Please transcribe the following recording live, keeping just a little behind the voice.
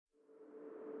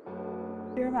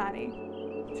Dear Mattie,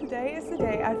 today is the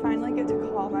day I finally get to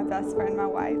call my best friend my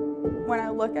wife. When I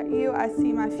look at you, I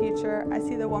see my future. I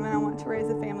see the woman I want to raise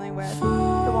a family with, the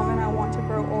woman I want to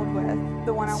grow old with,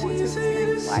 the one I want to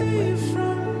experience life with.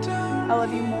 I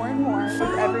love you more and more with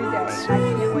every day, and I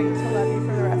can't wait to love you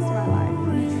for the rest of my life.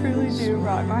 You truly do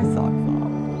rock my socks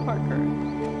off, Parker.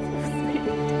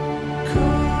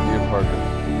 Dear Parker,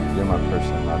 you're my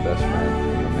person, my best friend,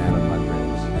 and the man of my dreams.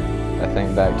 I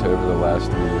think back to over the last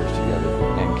 3 years together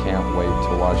and can't wait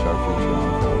to watch our future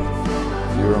unfold.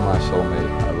 You are my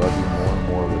soulmate. I love you more and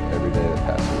more with every day that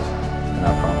passes, and I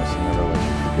promise to never let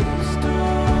you forget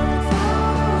this.